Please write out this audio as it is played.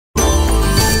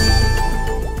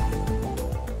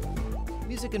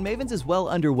Music N Mavens is well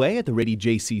underway at the Ready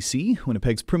JCC,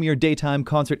 Winnipeg's premier daytime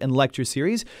concert and lecture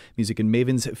series. Music N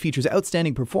Mavens features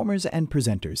outstanding performers and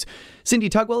presenters. Cindy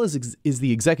Tugwell is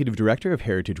the executive director of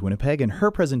Heritage Winnipeg, and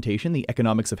her presentation, The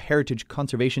Economics of Heritage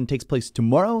Conservation, takes place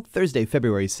tomorrow, Thursday,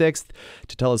 February 6th.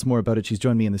 To tell us more about it, she's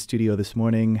joined me in the studio this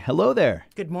morning. Hello there.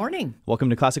 Good morning. Welcome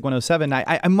to Classic 107.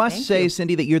 I must say,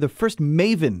 Cindy, that you're the first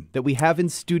Maven that we have in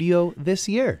studio this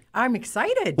year. I'm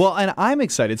excited. Well, and I'm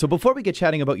excited. So before we get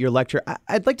chatting about your lecture,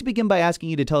 I'd like to begin by asking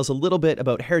you to tell us a little bit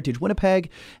about Heritage Winnipeg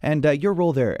and your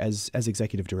role there as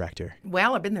executive director.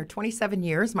 Well, I've been there 27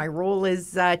 years. My role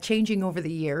is changing over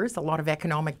the years. A lot of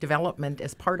economic development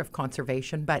as part of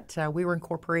conservation, but we were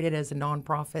incorporated as a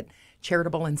nonprofit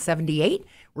charitable in '78.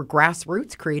 We're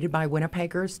grassroots, created by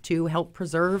Winnipeggers to help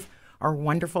preserve our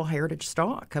wonderful heritage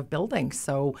stock of buildings.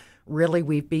 So really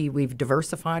we've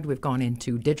diversified. We've gone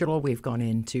into digital. We've gone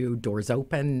into doors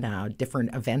open,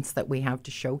 different events that we have to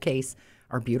showcase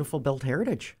our beautiful built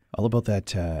heritage. All about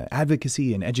that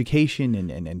advocacy and education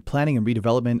and planning and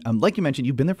redevelopment. Like you mentioned,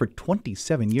 you've been there for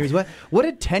 27 years. What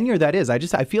a tenure that is.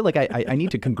 I feel like I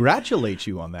need to congratulate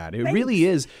you on that. It really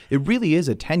is. It really is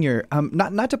a tenure.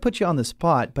 Not to put you on the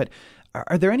spot, but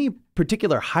are there any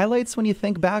particular highlights when you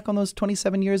think back on those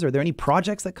 27 years? Are there any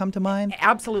projects that come to mind?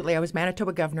 Absolutely. I was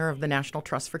Manitoba Governor of the National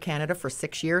Trust for Canada for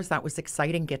 6 years. That was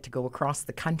exciting. Get to go across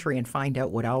the country and find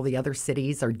out what all the other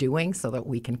cities are doing so that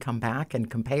we can come back and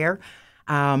compare.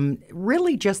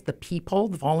 Really just the people,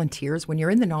 the volunteers. When you're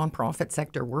in the nonprofit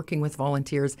sector, working with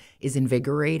volunteers is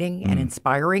invigorating and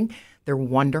inspiring. They're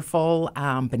wonderful,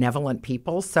 benevolent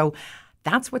people. So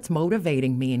that's what's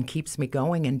motivating me and keeps me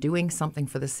going, and doing something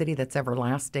for the city that's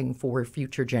everlasting for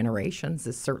future generations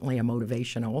is certainly a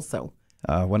motivation also.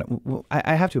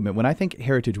 I have to admit, when I think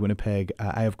Heritage Winnipeg,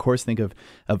 I of course think of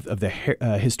the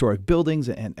historic buildings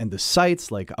and the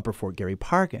sites like Upper Fort Garry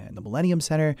Park and the Millennium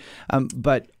Center,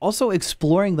 but also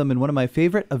exploring them in one of my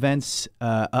favorite events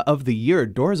of the year,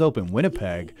 Doors Open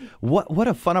Winnipeg. What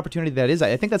a fun opportunity that is.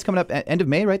 I think that's coming up at end of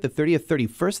May, right? The 30th,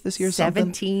 31st this year?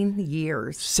 17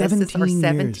 years. 17 This is our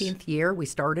 17th year. We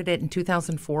started it in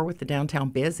 2004 with the Downtown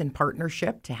Biz in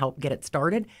partnership to help get it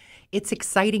started. It's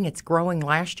exciting. It's growing.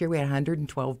 Last year, we had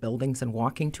 112 buildings and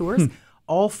walking tours,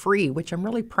 all free, which I'm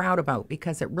really proud about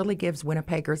because it really gives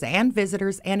Winnipeggers and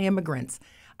visitors and immigrants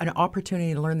an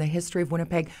opportunity to learn the history of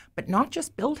Winnipeg, but not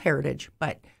just built heritage,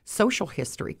 but social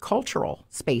history, cultural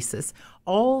spaces,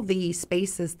 all the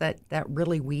spaces that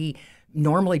really we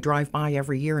normally drive by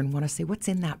every year and want to say, what's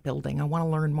in that building? I want to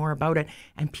learn more about it.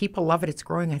 And people love it. It's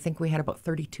growing. I think we had about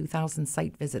 32,000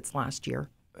 site visits last year.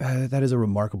 That is a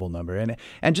remarkable number,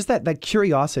 and just that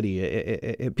curiosity,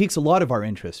 it piques a lot of our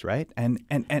interest, right?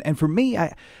 And for me,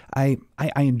 I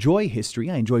enjoy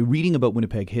history. I enjoy reading about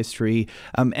Winnipeg history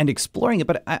and exploring it.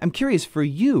 But I'm curious, for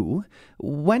you,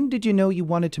 when did you know you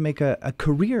wanted to make a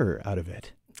career out of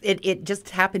it? It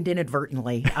just happened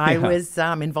inadvertently. I was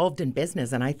involved in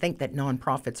business, and I think that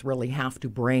nonprofits really have to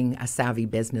bring a savvy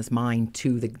business mind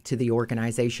to the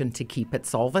organization to keep it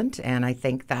solvent. And I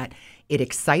think that it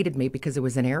excited me because it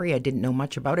was an area I didn't know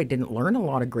much about. I didn't learn a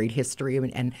lot of great history.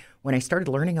 And when I started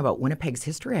learning about Winnipeg's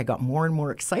history, I got more and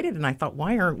more excited. And I thought,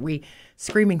 why aren't we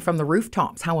screaming from the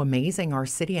rooftops how amazing our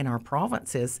city and our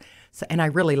province is? So, and I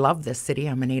really love this city.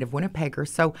 I'm a native Winnipegger.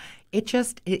 So it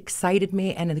excited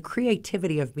me. And the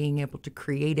creativity of being able to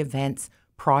create events,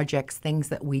 projects, things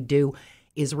that we do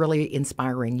is really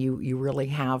inspiring. You really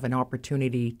have an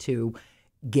opportunity to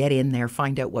get in there,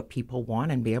 find out what people want,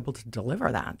 and be able to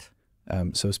deliver that.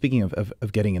 So speaking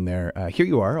of getting in there, here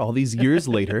you are all these years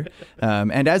later.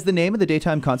 And as the name of the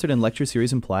daytime concert and lecture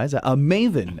series implies, a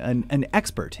maven, an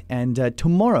expert. And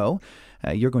tomorrow,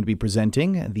 you're going to be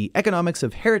presenting The Economics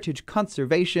of Heritage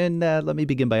Conservation. Let me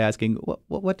begin by asking,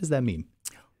 what does that mean?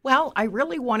 Well, I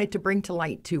really wanted to bring to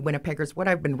light to Winnipeggers what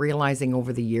I've been realizing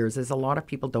over the years is a lot of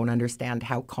people don't understand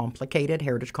how complicated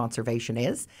heritage conservation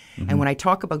is. And when I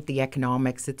talk about the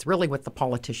economics, it's really what the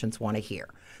politicians want to hear,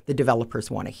 the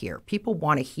developers want to hear. People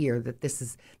want to hear that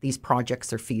these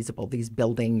projects are feasible, these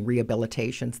building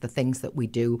rehabilitations, the things that we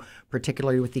do,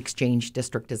 particularly with the Exchange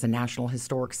District as a National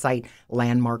Historic Site,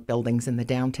 landmark buildings in the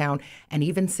downtown, and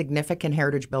even significant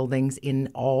heritage buildings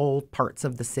in all parts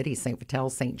of the city, St.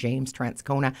 Vital, St. James,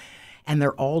 Transcona. And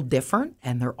they're all different,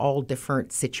 and they're all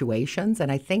different situations. And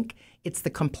I think it's the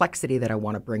complexity that I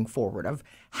want to bring forward of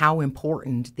how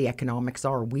important the economics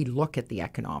are. We look at the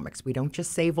economics. We don't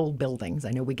just save old buildings.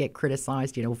 I know we get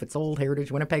criticized, if it's old heritage,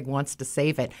 Winnipeg wants to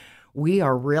save it. We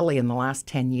are really, in the last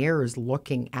 10 years,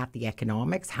 looking at the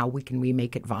economics. How can we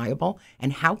make it viable?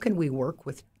 And how can we work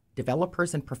with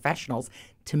developers and professionals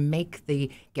to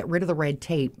get rid of the red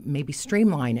tape, maybe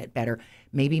streamline it better,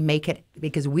 maybe make it,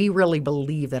 because we really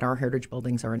believe that our heritage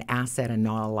buildings are an asset and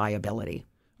not a liability.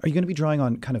 Are you going to be drawing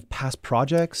on kind of past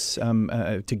projects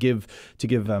to give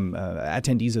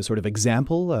attendees a sort of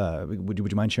example? Would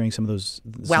you mind sharing some of those?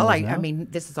 Well, I mean,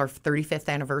 this is our 35th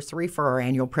anniversary for our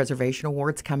annual Preservation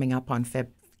Awards coming up on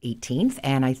February 18th,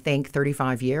 and I think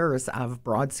 35 years of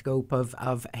broad scope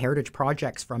of heritage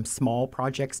projects, from small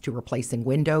projects to replacing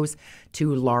windows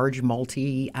to large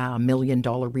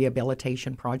multi-million-dollar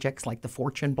rehabilitation projects like the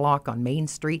Fortune Block on Main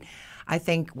Street. I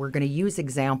think we're going to use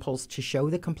examples to show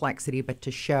the complexity, but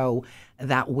to show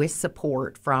that with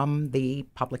support from the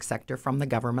public sector, from the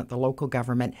government, the local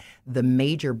government, the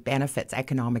major benefits,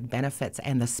 economic benefits,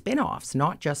 and the spin-offs,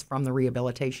 not just from the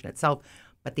rehabilitation itself,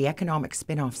 but the economic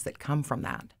spin-offs that come from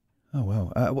that. Oh,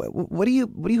 wow. What do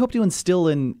you hope to instill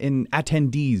in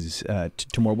attendees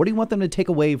tomorrow? What do you want them to take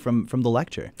away from the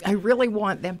lecture? I really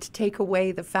want them to take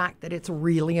away the fact that it's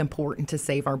really important to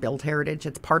save our built heritage.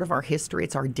 It's part of our history.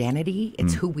 It's our identity.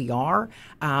 It's who we are.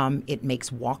 It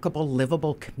makes walkable,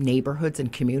 livable neighborhoods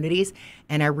and communities.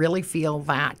 And I really feel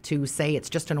that to say it's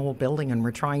just an old building and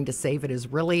we're trying to save it is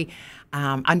really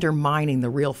undermining the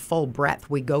real full breadth.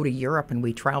 We go to Europe and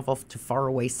we travel to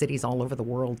faraway cities all over the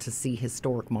world to see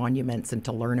historic monuments and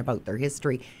to learn about their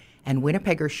history. And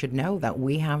Winnipeggers should know that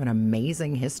we have an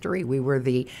amazing history. We were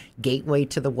the gateway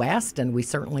to the West, and we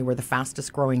certainly were the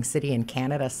fastest growing city in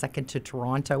Canada, second to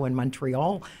Toronto and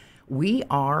Montreal. We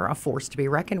are a force to be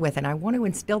reckoned with, and I want to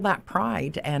instill that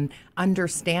pride and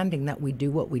understanding that we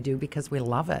do what we do because we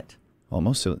love it. Well,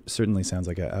 most certainly sounds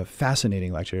like a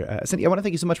fascinating lecture. Cindy, I want to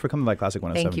thank you so much for coming by Classic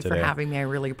 107 today. Thank you for having me. I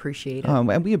really appreciate it.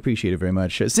 And we appreciate it very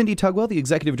much. Cindy Tugwell, the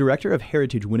Executive Director of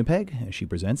Heritage Winnipeg. She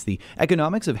presents the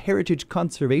Economics of Heritage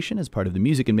Conservation as part of the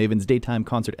Music and Mavens Daytime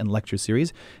Concert and Lecture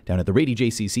Series down at the Rady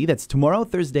JCC. That's tomorrow,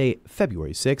 Thursday,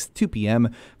 February 6th, 2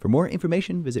 p.m. For more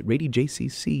information, visit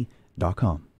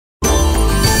radyjcc.com.